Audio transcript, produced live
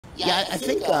Yeah, I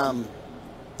think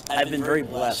I've been very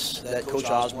blessed that Coach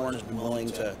Osborne has been willing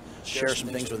to share some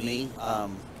things with me.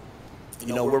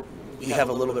 You know, we have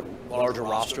a little bit larger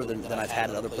roster than I've had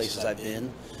at other places I've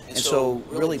been. And so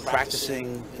really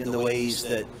practicing in the ways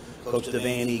that Coach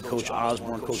Devaney, Coach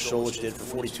Osborne, Coach Solich did for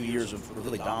 42 years of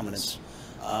really dominance,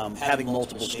 having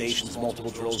multiple stations,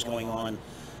 multiple drills going on,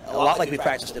 a lot like we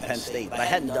practiced at Penn State. But I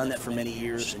hadn't done that for many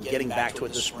years, and getting back to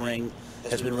it this spring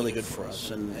has been really good for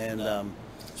us.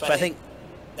 So I think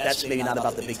that's maybe not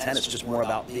about the Big Ten. It's just more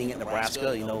about being at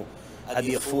Nebraska. You know, I'd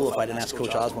be a fool if I didn't ask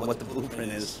Coach Osborne what the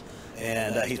blueprint is.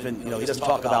 And he's been, you know, he doesn't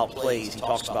talk about plays. He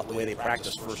talks about the way they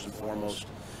practice first and foremost.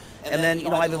 And then, you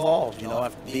know, I've evolved, you know,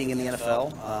 being in the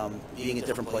NFL, being at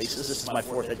different places. This is my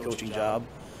 4th head coaching job.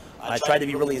 I tried to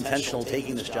be really intentional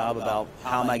taking this job about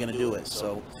how am I going to do it.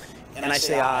 So, and I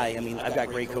say I mean, I've got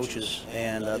great coaches,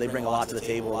 and they bring a lot to the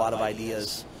table, a lot of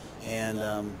ideas. And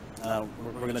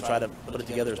we're going to try to put it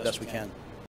together as best we can.